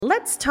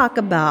let's talk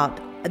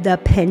about the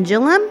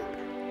pendulum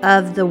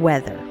of the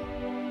weather.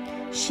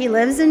 She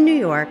lives in New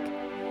York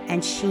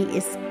and she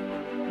is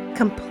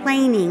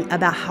complaining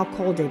about how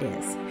cold it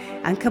is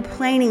and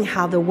complaining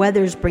how the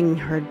weather's bringing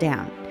her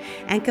down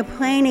and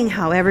complaining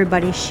how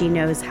everybody she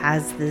knows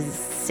has this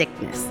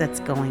sickness that's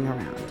going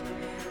around.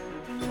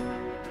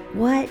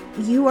 What?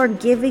 You are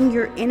giving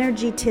your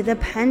energy to the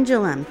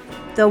pendulum.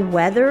 The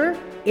weather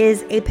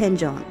is a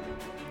pendulum.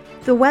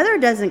 The weather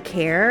doesn't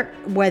care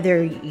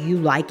whether you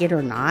like it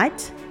or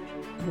not.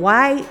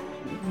 Why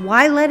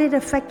let it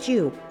affect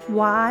you?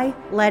 Why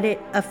let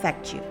it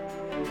affect you?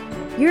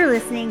 You're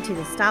listening to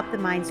the Stop the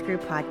Mind Screw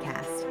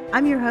podcast.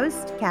 I'm your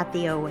host,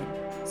 Kathy Owen,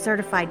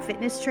 certified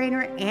fitness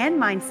trainer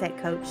and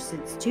mindset coach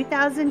since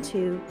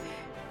 2002,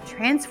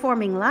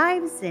 transforming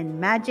lives in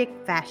magic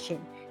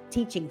fashion,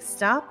 teaching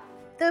Stop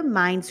the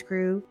Mind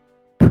Screw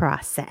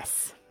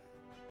process.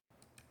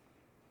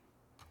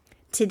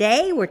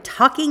 Today, we're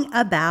talking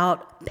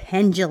about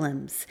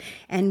pendulums,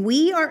 and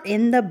we are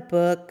in the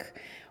book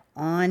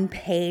on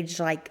page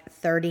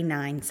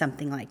 39,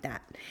 something like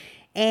that.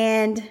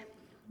 And,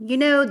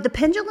 the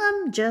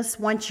pendulum just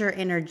wants your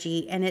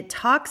energy, and it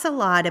talks a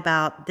lot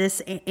about this,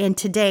 and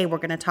today we're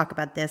going to talk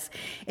about this,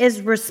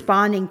 is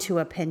responding to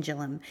a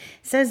pendulum.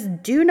 It says,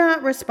 do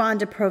not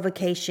respond to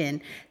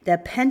provocation. The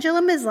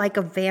pendulum is like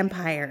a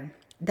vampire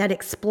that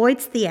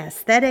exploits the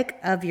aesthetic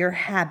of your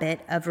habit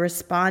of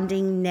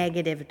responding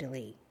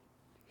negatively.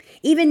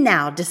 Even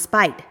now,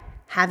 despite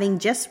having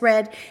just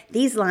read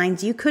these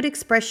lines, you could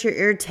express your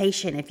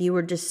irritation if you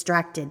were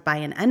distracted by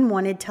an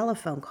unwanted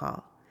telephone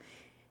call.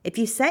 If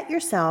you set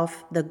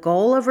yourself the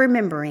goal of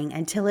remembering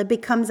until it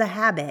becomes a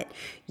habit,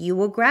 you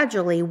will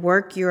gradually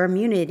work your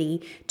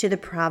immunity to the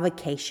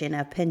provocation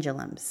of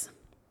pendulums.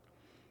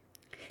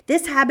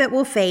 This habit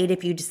will fade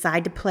if you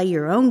decide to play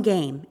your own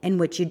game in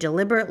which you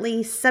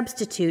deliberately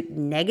substitute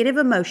negative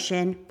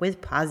emotion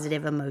with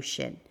positive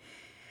emotion.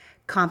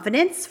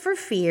 Confidence for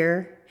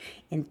fear,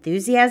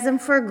 enthusiasm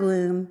for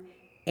gloom,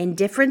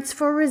 indifference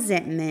for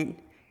resentment,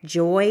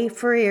 joy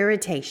for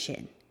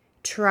irritation.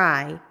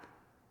 Try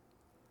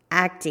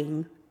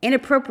acting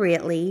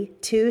inappropriately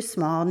to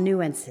small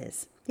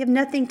nuances. You have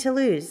nothing to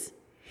lose.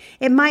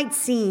 It might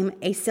seem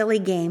a silly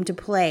game to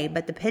play,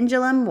 but the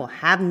pendulum will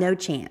have no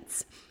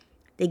chance.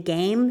 The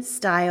game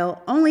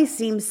style only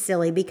seems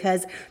silly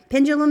because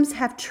pendulums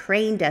have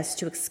trained us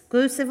to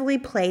exclusively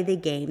play the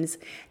games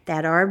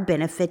that are of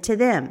benefit to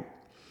them.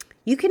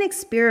 You can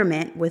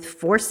experiment with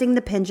forcing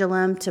the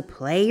pendulum to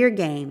play your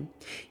game.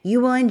 You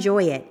will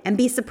enjoy it and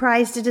be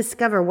surprised to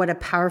discover what a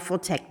powerful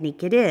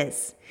technique it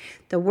is.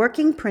 The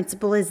working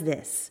principle is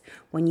this: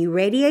 when you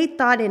radiate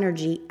thought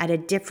energy at a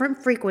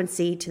different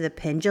frequency to the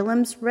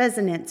pendulum's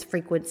resonance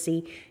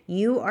frequency,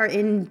 you are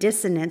in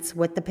dissonance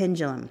with the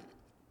pendulum.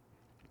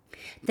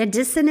 The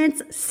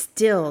dissonance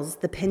stills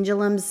the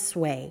pendulum's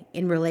sway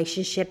in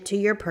relationship to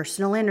your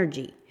personal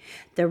energy,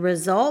 the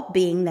result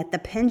being that the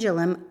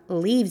pendulum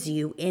leaves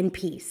you in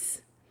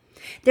peace.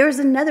 There is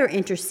another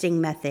interesting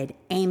method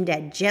aimed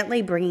at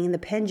gently bringing the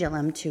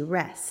pendulum to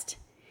rest.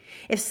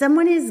 If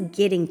someone is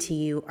getting to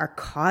you or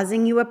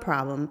causing you a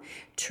problem,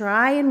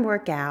 try and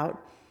work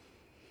out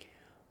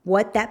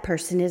what that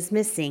person is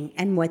missing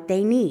and what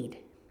they need.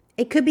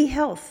 It could be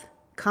health,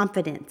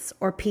 confidence,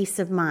 or peace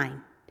of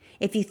mind.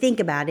 If you think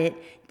about it,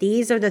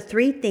 these are the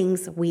three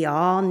things we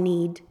all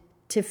need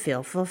to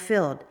feel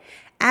fulfilled.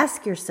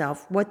 Ask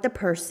yourself what the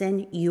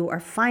person you are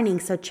finding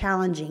so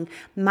challenging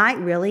might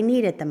really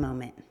need at the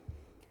moment.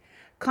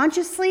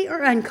 Consciously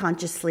or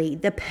unconsciously,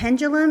 the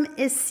pendulum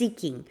is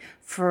seeking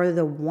for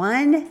the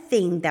one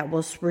thing that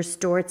will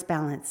restore its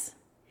balance.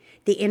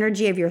 The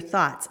energy of your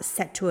thoughts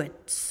set to a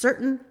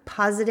certain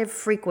positive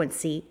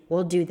frequency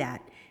will do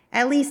that,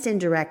 at least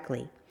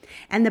indirectly.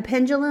 And the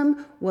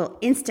pendulum will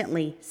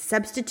instantly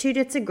substitute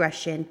its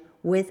aggression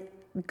with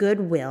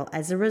goodwill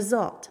as a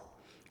result.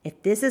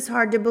 If this is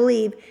hard to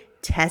believe,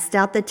 test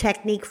out the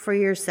technique for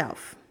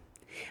yourself.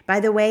 By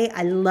the way,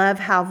 I love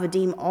how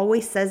Vadim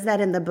always says that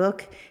in the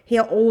book. He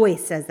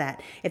always says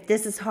that. If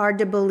this is hard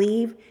to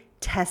believe,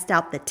 test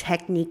out the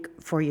technique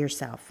for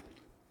yourself.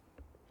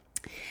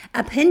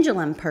 A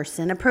pendulum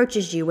person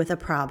approaches you with a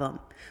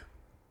problem,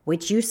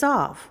 which you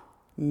solve,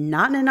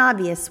 not in an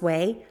obvious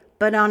way,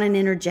 but on an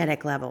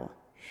energetic level.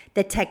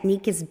 The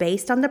technique is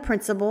based on the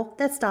principle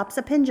that stops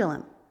a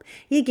pendulum.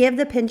 You give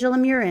the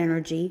pendulum your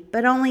energy,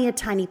 but only a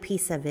tiny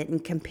piece of it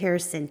in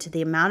comparison to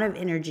the amount of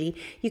energy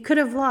you could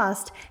have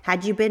lost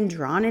had you been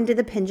drawn into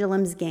the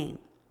pendulum's game.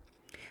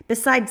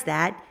 Besides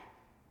that,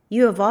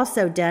 you have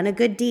also done a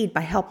good deed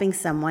by helping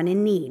someone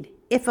in need,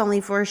 if only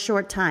for a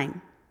short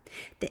time.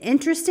 The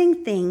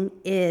interesting thing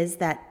is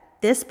that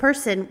this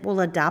person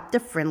will adopt a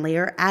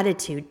friendlier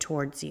attitude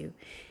towards you,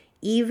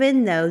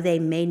 even though they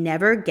may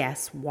never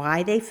guess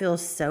why they feel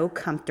so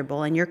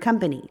comfortable in your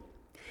company.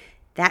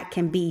 That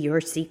can be your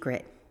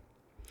secret.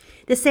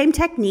 The same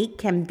technique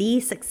can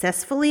be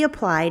successfully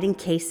applied in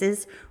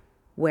cases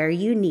where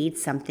you need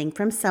something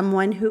from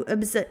someone who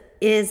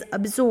is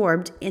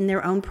absorbed in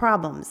their own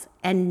problems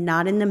and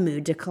not in the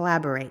mood to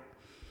collaborate.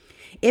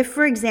 If,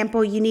 for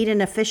example, you need an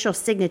official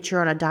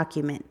signature on a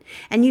document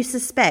and you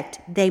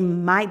suspect they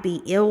might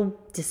be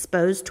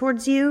ill-disposed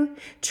towards you,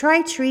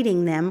 try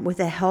treating them with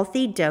a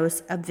healthy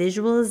dose of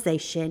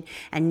visualization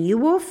and you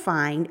will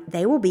find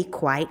they will be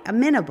quite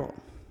amenable.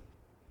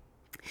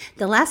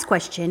 The last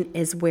question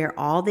is where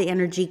all the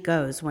energy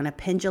goes when a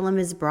pendulum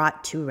is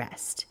brought to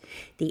rest.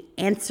 The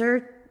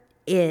answer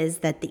is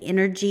that the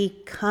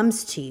energy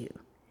comes to you.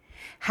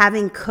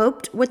 Having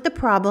coped with the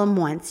problem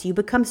once, you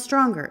become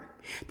stronger.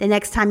 The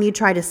next time you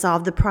try to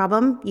solve the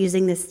problem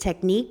using this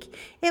technique,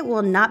 it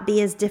will not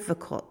be as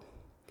difficult.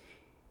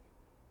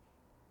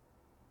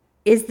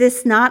 Is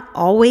this not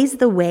always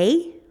the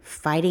way?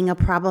 Fighting a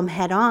problem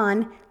head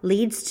on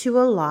leads to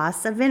a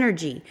loss of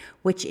energy,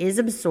 which is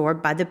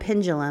absorbed by the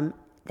pendulum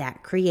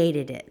that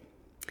created it.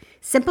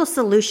 Simple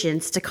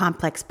solutions to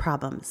complex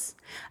problems.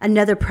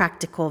 Another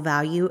practical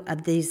value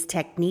of these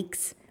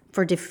techniques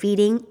for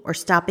defeating or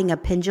stopping a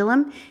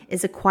pendulum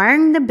is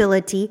acquiring the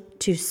ability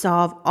to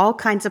solve all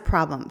kinds of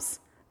problems,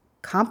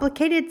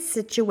 complicated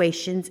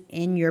situations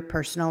in your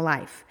personal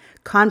life,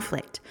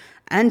 conflict,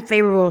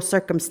 unfavorable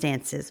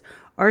circumstances,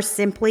 or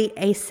simply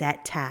a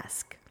set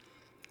task.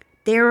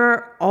 There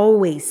are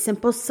always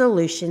simple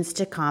solutions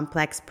to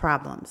complex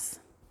problems.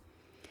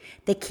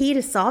 The key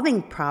to solving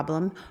a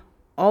problem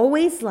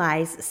always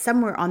lies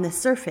somewhere on the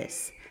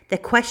surface. The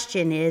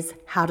question is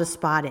how to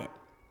spot it.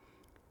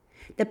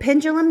 The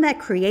pendulum that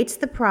creates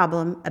the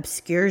problem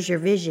obscures your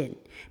vision,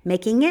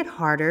 making it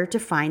harder to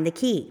find the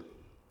key.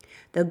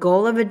 The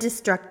goal of a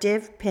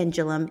destructive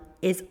pendulum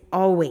is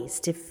always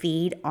to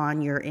feed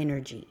on your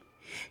energy.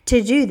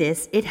 To do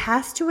this, it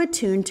has to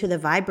attune to the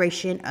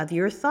vibration of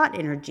your thought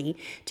energy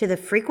to the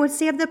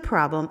frequency of the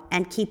problem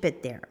and keep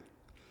it there.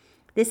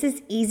 This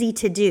is easy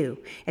to do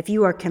if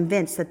you are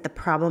convinced that the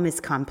problem is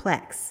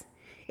complex.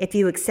 If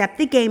you accept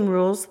the game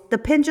rules, the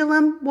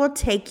pendulum will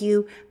take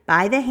you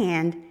by the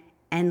hand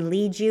and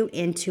lead you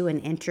into an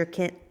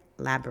intricate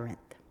labyrinth.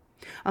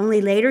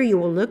 Only later you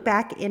will look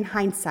back in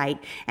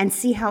hindsight and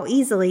see how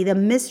easily the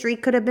mystery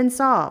could have been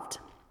solved.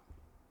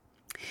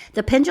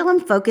 The pendulum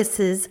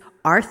focuses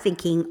our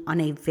thinking on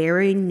a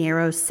very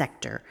narrow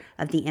sector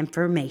of the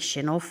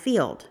informational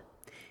field.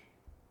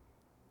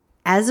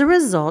 As a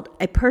result,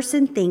 a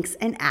person thinks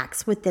and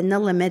acts within the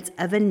limits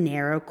of a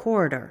narrow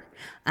corridor,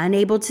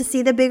 unable to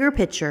see the bigger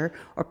picture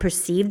or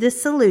perceive the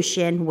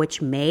solution which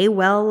may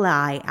well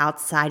lie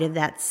outside of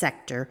that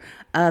sector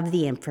of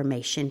the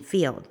information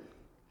field.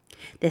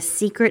 The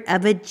secret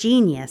of a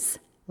genius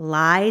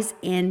lies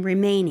in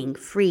remaining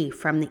free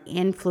from the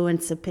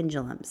influence of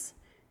pendulums.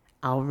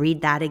 I'll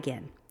read that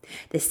again.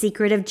 The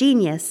secret of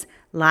genius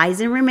lies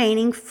in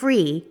remaining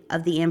free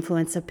of the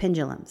influence of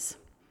pendulums.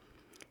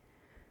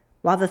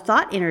 While the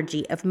thought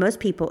energy of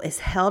most people is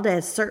held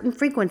at certain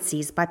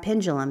frequencies by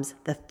pendulums,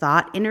 the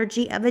thought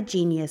energy of a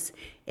genius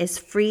is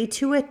free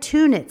to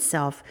attune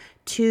itself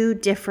to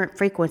different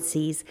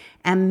frequencies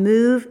and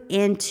move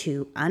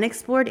into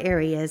unexplored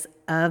areas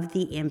of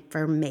the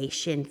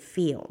information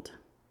field.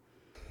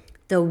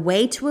 The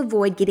way to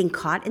avoid getting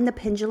caught in the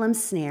pendulum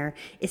snare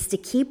is to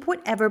keep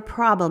whatever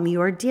problem you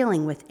are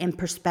dealing with in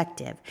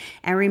perspective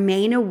and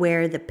remain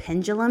aware of the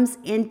pendulum's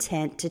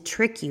intent to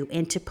trick you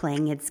into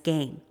playing its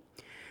game.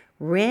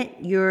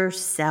 Rent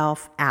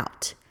yourself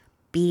out.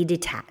 Be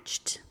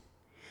detached.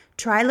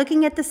 Try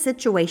looking at the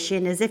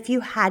situation as if you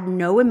had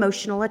no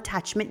emotional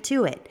attachment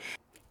to it.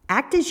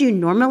 Act as you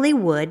normally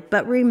would,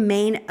 but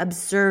remain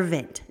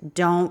observant.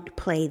 Don't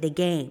play the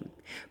game.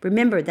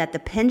 Remember that the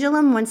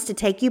pendulum wants to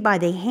take you by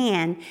the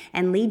hand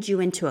and lead you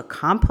into a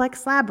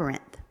complex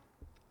labyrinth.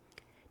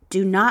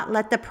 Do not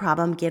let the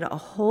problem get a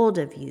hold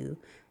of you,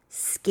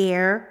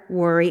 scare,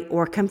 worry,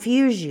 or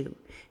confuse you.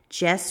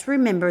 Just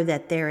remember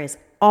that there is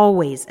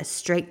always a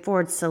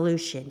straightforward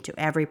solution to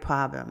every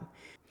problem.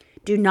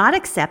 Do not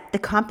accept the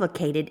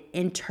complicated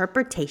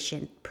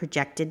interpretation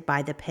projected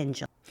by the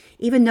pendulum.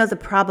 Even though the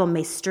problem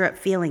may stir up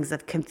feelings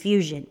of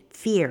confusion,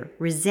 fear,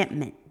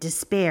 resentment,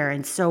 despair,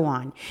 and so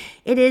on,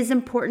 it is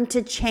important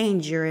to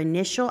change your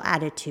initial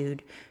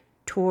attitude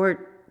to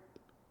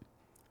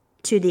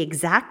the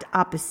exact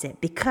opposite,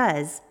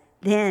 because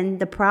then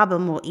the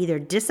problem will either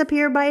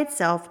disappear by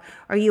itself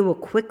or you will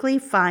quickly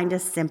find a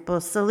simple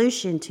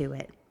solution to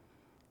it.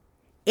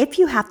 If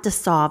you have to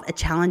solve a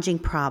challenging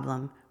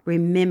problem,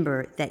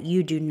 remember that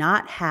you do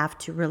not have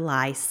to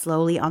rely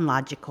solely on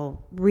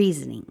logical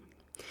reasoning.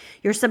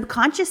 Your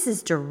subconscious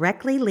is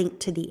directly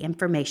linked to the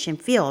information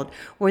field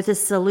where the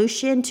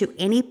solution to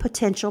any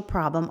potential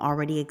problem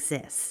already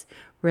exists.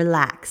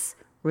 Relax.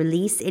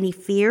 Release any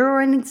fear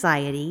or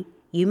anxiety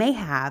you may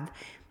have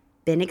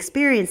been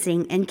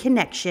experiencing in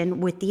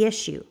connection with the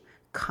issue,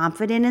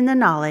 confident in the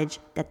knowledge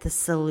that the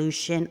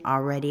solution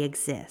already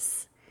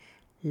exists.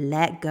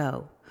 Let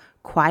go.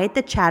 Quiet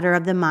the chatter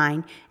of the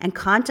mind and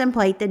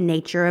contemplate the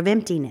nature of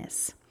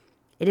emptiness.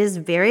 It is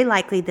very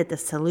likely that the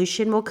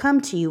solution will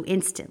come to you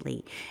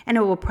instantly, and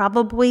it will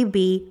probably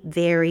be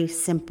very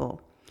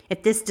simple.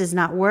 If this does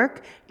not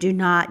work, do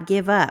not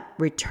give up,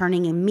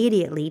 returning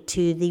immediately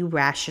to the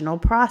rational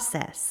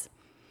process.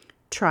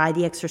 try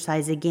the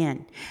exercise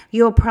again.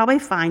 You'll probably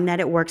find that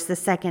it works the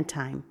second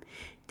time.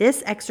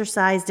 This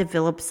exercise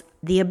develops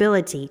the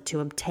ability to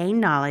obtain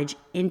knowledge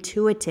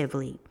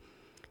intuitively.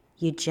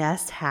 You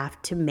just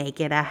have to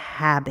make it a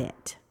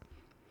habit.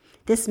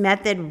 This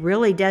method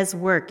really does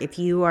work if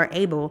you are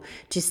able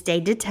to stay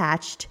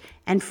detached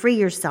and free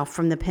yourself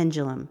from the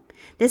pendulum.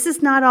 This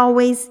is not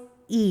always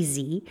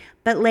easy,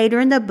 but later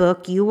in the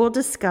book, you will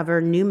discover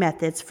new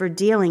methods for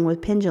dealing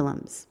with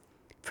pendulums.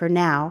 For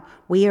now,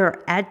 we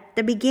are at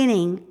the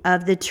beginning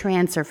of the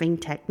transurfing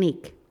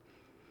technique.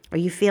 Are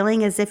you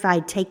feeling as if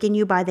I'd taken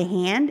you by the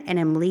hand and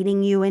am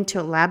leading you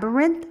into a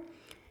labyrinth?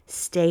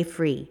 Stay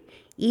free,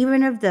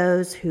 even of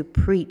those who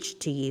preach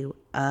to you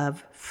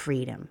of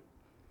freedom.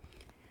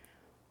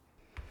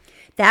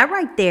 That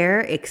right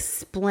there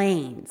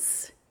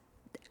explains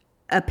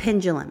a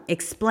pendulum,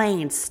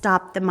 explains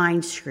stop the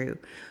mind screw.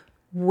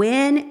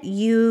 When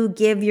you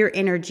give your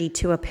energy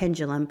to a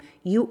pendulum,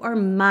 you are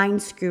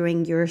mind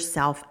screwing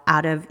yourself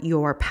out of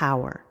your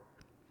power.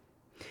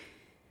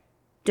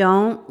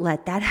 Don't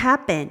let that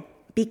happen.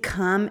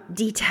 Become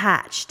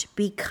detached.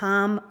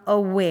 Become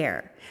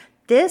aware.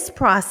 This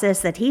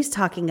process that he's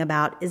talking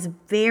about is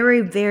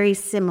very, very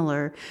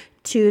similar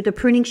to the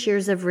pruning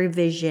shears of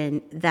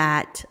revision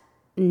that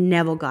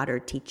Neville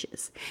Goddard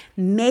teaches.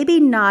 Maybe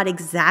not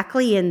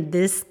exactly in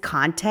this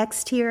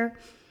context here,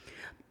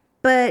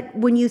 but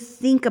when you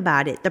think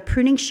about it, the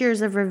pruning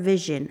shears of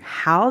revision,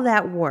 how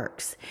that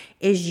works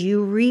is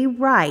you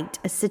rewrite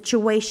a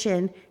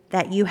situation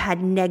that you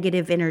had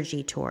negative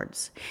energy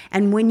towards.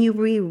 And when you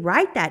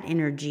rewrite that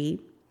energy,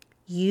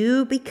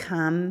 you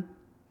become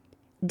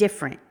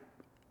different.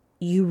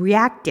 You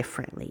react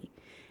differently.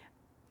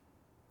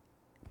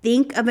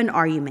 Think of an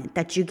argument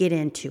that you get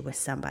into with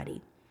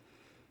somebody.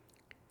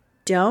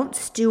 Don't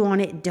stew on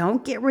it.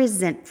 Don't get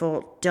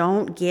resentful.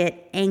 Don't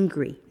get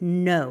angry.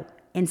 No.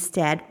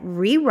 Instead,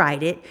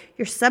 rewrite it.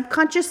 Your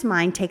subconscious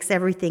mind takes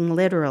everything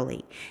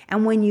literally.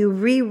 And when you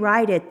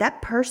rewrite it,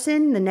 that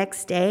person the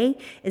next day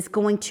is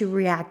going to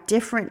react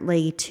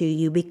differently to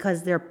you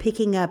because they're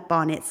picking up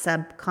on it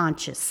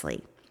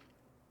subconsciously.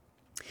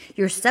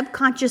 Your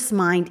subconscious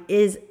mind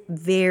is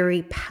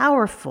very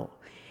powerful.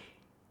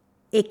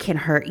 It can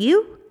hurt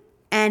you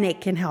and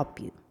it can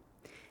help you.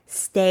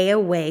 Stay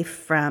away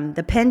from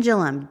the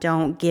pendulum.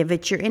 Don't give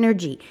it your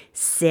energy.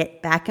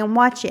 Sit back and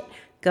watch it.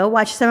 Go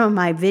watch some of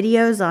my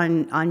videos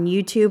on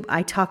YouTube.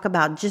 I talk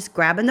about just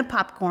grabbing the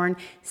popcorn,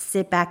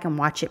 sit back and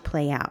watch it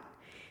play out.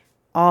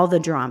 All the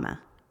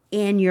drama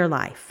in your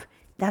life.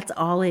 That's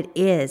all it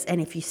is. And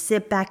if you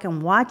sit back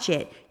and watch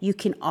it, you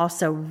can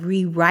also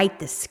rewrite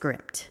the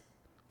script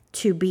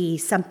to be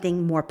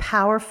something more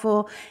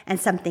powerful and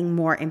something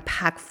more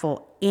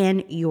impactful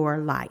in your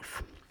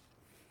life.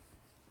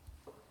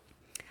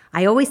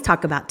 I always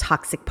talk about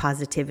Toxic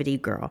Positivity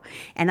Girl,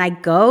 and I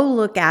go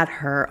look at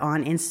her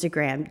on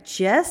Instagram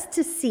just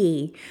to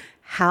see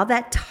how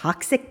that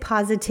toxic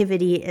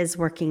positivity is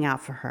working out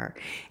for her.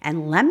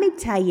 And let me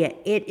tell you,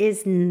 it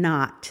is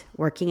not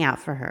working out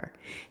for her.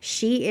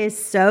 She is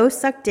so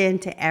sucked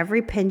into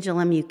every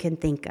pendulum you can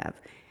think of.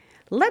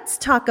 Let's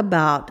talk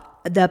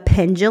about the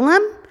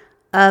pendulum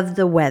of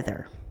the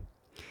weather.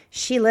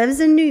 She lives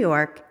in New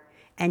York,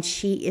 and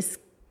she is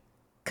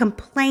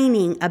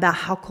complaining about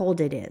how cold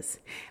it is,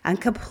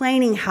 and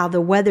complaining how the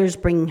weather's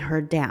bringing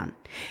her down,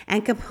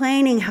 and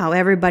complaining how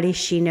everybody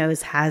she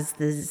knows has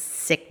this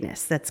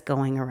sickness that's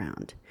going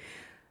around.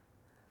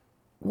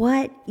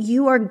 What?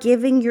 You are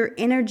giving your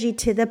energy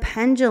to the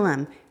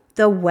pendulum.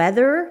 The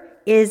weather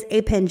is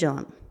a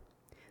pendulum.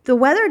 The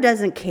weather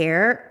doesn't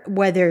care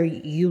whether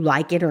you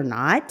like it or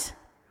not.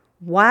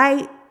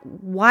 Why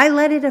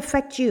let it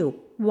affect you?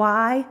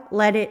 Why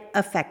let it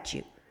affect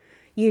you?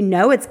 You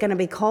know it's going to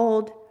be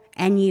cold.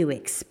 And you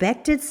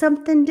expected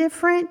something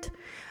different?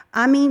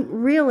 I mean,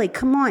 really,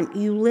 come on.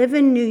 You live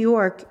in New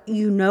York.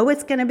 You know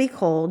it's going to be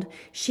cold.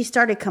 She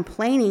started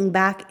complaining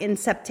back in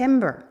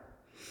September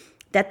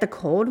that the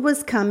cold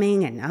was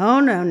coming and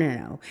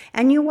no.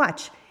 And you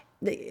watch,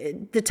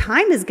 the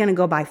time is going to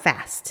go by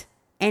fast.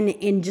 And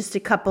in just a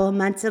couple of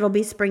months, it'll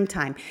be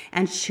springtime.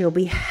 And she'll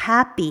be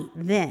happy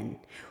then.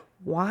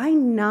 Why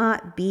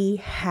not be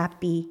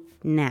happy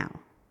now?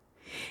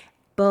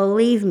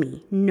 Believe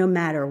me, no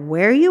matter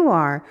where you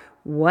are,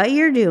 what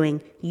you're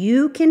doing,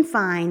 you can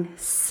find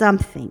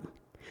something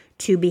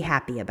to be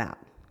happy about.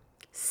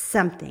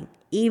 Something,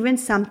 even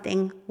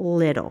something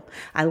little.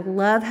 I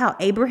love how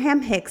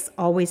Abraham Hicks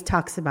always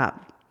talks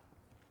about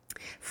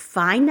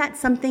find that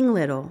something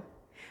little,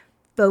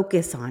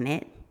 focus on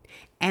it,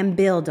 and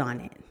build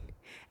on it.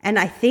 And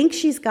I think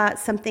she's got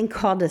something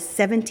called a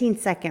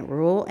 17-second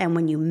rule. And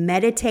when you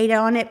meditate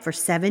on it for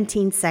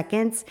 17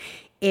 seconds,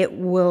 it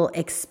will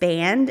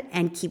expand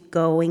and keep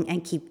going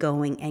and keep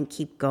going and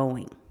keep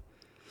going.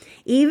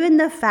 Even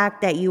the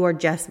fact that you are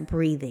just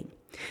breathing.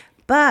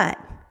 But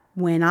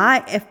when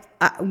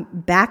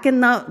back in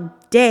the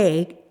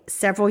day,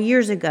 several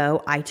years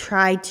ago, I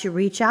tried to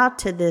reach out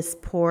to this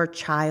poor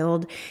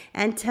child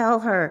and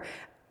tell her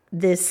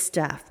this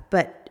stuff.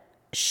 But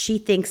she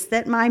thinks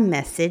that my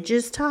message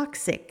is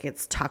toxic.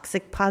 It's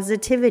toxic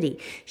positivity.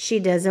 She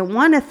doesn't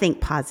want to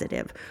think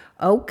positive.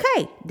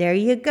 Okay, there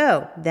you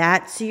go.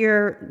 That's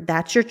your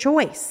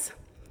choice.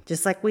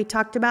 Just like we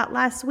talked about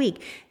last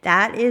week,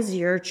 that is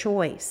your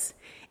choice.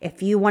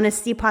 If you want to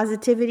see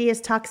positivity as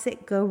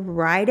toxic, go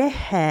right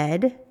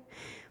ahead,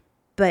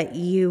 but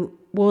you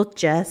will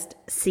just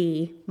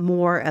see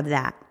more of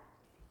that.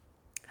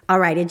 All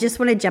right, I just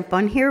want to jump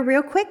on here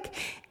real quick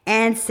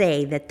and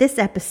say that this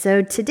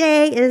episode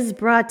today is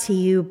brought to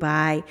you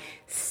by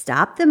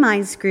Stop the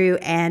Mind Screw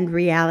and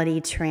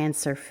Reality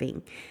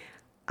Transurfing.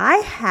 I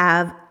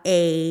have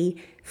a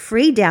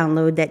free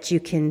download that you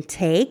can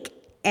take,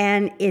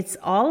 and it's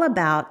all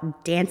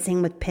about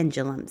dancing with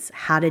pendulums,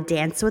 how to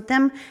dance with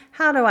them,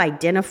 how to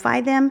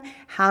identify them,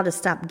 how to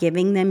stop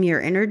giving them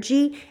your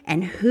energy,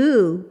 and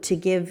who to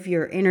give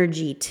your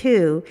energy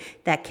to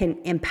that can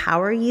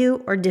empower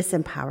you or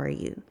disempower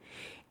you.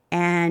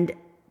 And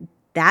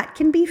that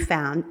can be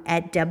found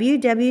at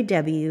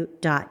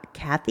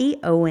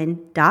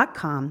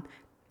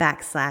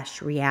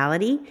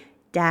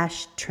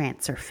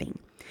www.kathieowen.com/reality-transurfing.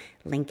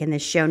 Link in the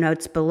show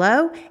notes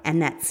below, and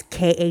that's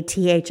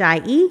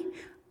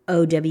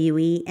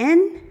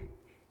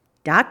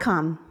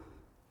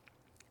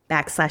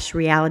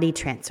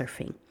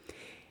kathieowen.com/reality-transurfing.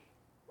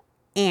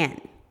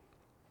 And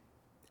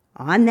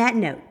on that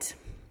note,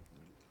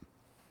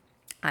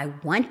 I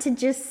want to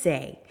just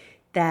say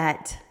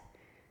that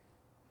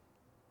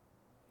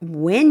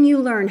when you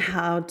learn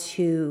how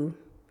to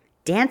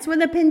dance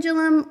with a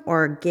pendulum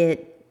or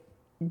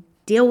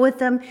deal with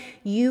them,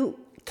 you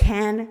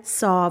can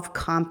solve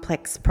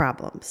complex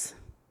problems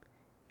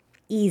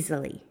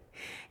easily.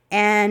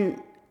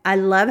 And I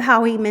love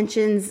how he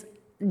mentions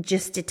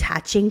just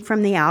detaching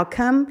from the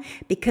outcome,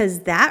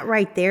 because that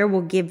right there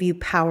will give you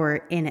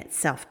power in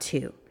itself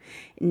too.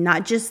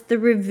 Not just the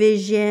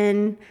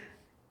revision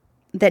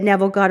that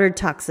Neville Goddard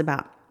talks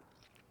about.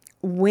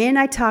 When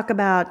I talk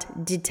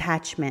about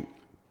detachment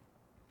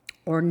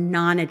or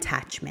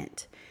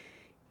non-attachment,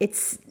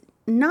 it's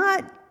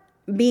not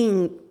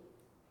being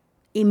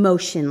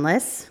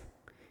emotionless.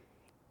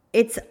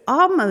 It's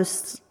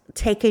almost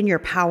taking your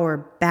power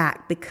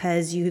back,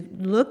 because you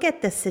look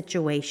at the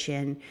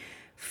situation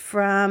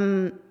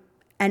from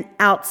an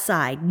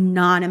outside,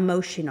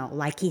 non-emotional,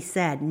 like he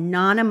said,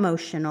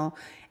 non-emotional.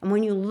 And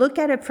when you look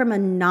at it from a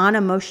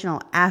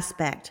non-emotional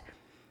aspect,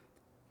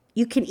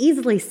 you can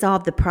easily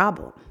solve the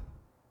problem.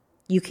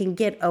 You can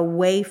get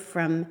away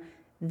from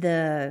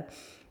the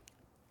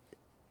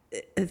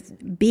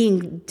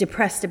being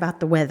depressed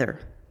about the weather,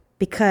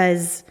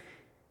 because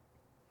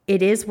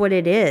it is what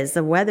it is.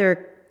 The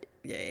weather,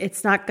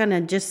 it's not going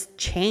to just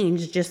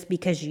change just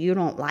because you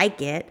don't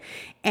like it.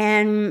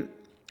 And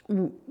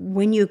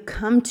when you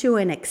come to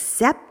an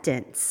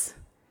acceptance,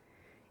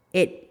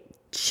 it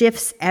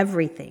shifts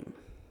everything.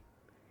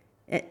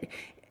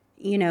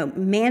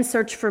 Man's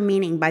Search for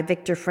Meaning by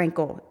Viktor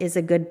Frankl is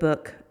a good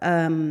book,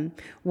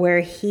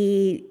 where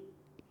he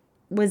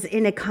was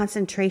in a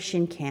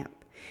concentration camp,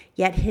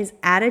 yet his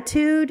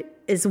attitude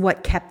is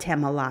what kept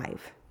him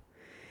alive.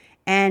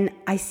 And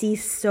I see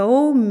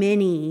so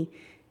many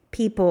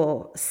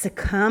people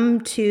succumb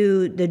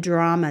to the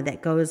drama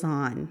that goes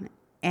on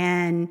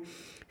and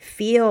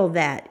feel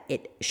that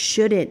it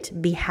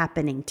shouldn't be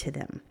happening to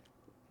them.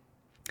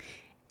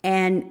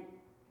 And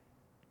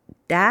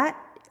that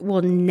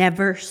will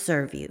never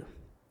serve you.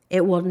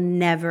 It will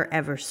never,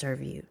 ever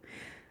serve you.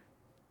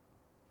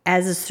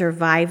 As a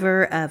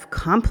survivor of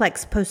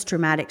complex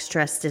post-traumatic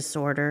stress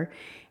disorder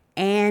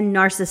and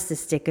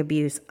narcissistic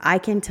abuse, I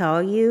can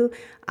tell you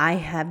I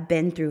have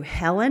been through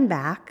hell and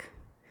back.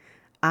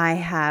 I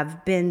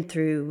have been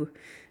through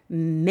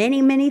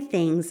many, many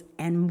things,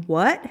 and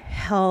what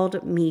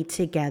held me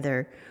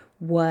together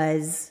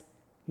was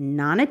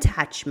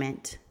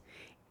non-attachment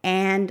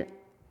and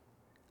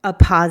a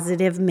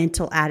positive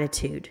mental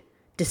attitude,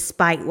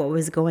 despite what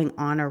was going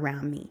on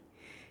around me.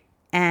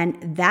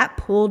 And that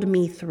pulled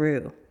me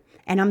through.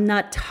 And I'm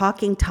not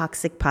talking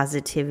toxic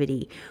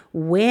positivity.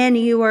 When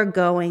you are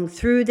going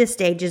through the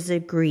stages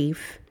of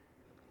grief,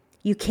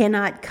 you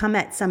cannot come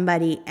at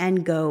somebody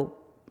and go,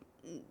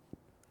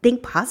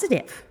 think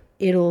positive.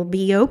 It'll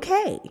be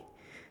okay.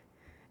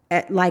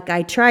 Like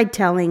I tried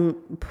telling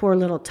poor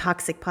little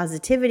toxic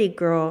positivity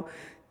girl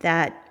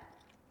that,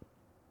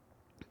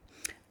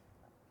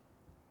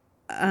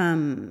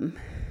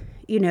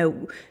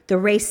 the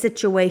race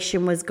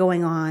situation was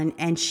going on,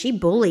 and she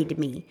bullied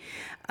me,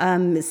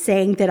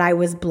 saying that I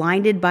was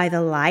blinded by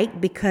the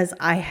light because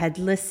I had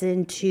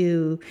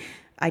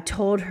I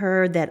told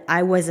her that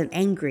I wasn't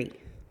angry.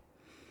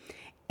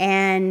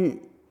 And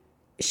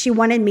she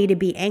wanted me to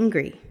be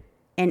angry.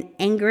 And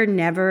anger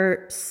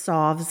never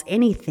solves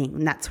anything.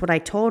 And that's what I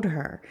told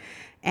her.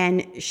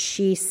 And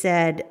she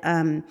said,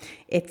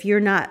 if you're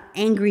not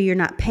angry, you're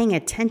not paying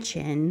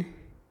attention.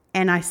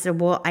 And I said,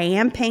 well, I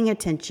am paying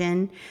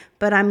attention,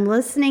 but I'm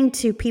listening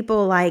to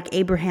people like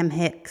Abraham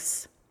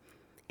Hicks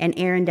and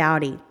Aaron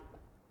Doughty.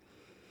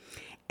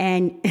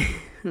 And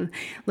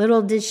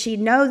Little did she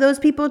know those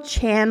people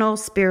channel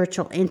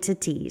spiritual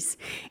entities.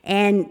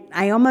 And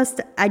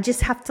I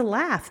just have to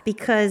laugh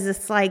because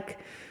it's like,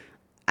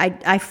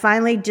 I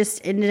finally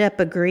just ended up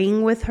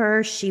agreeing with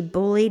her. She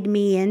bullied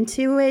me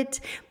into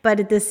it. But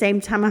at the same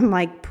time, I'm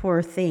like,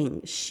 poor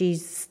thing.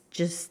 She's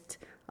just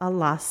a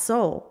lost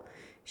soul.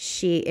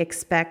 She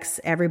expects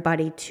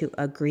everybody to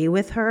agree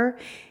with her.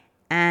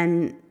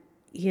 And,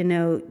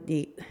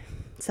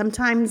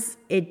 sometimes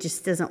it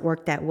just doesn't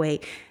work that way.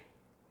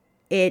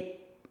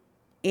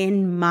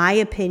 In my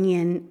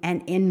opinion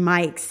and in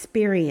my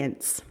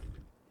experience,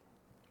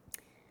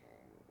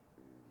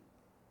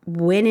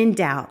 when in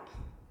doubt,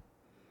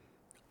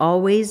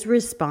 always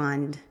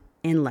respond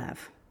in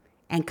love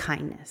and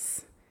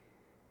kindness.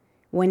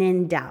 When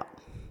in doubt,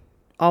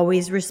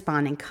 always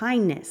respond in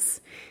kindness.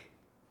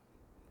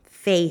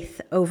 Faith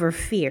over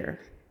fear.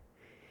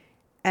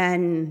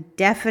 And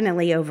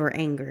definitely over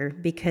anger,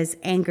 because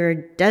anger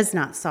does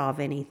not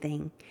solve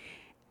anything.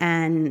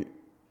 And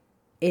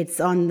it's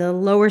on the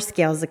lower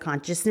scales of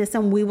consciousness.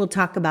 And we will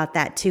talk about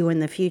that too in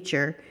the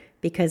future,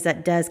 because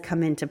that does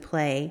come into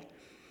play.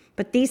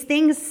 But these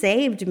things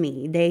saved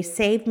me. They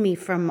saved me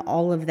from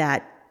all of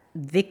that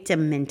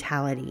victim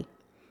mentality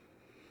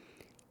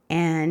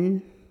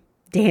and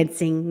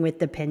dancing with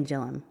the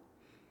pendulum.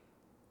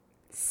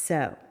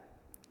 So,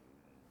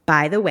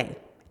 by the way,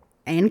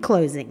 in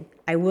closing,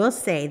 I will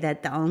say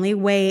that the only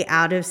way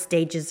out of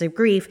stages of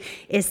grief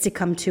is to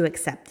come to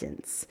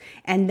acceptance.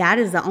 And that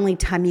is the only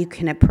time you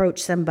can approach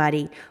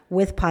somebody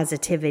with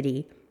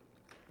positivity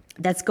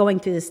that's going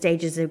through the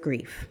stages of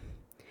grief.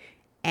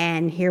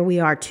 And here we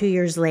are 2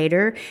 years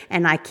later,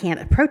 and I can't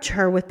approach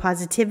her with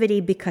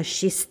positivity because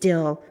she's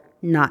still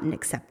not in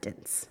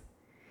acceptance.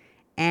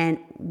 And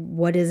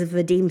what does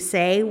Vadim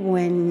say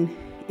when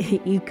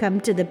you come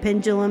to the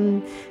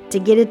pendulum to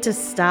get it to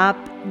stop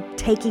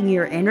taking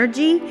your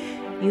energy?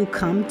 You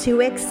come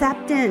to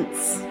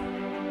acceptance.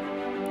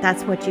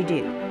 That's what you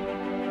do.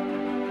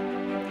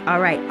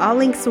 All right, all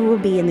links will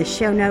be in the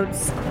show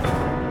notes.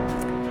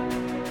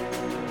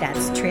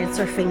 That's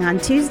Transurfing on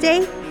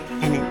Tuesday.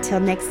 And until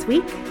next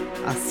week,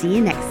 I'll see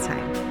you next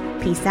time.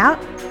 Peace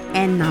out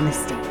and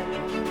namaste.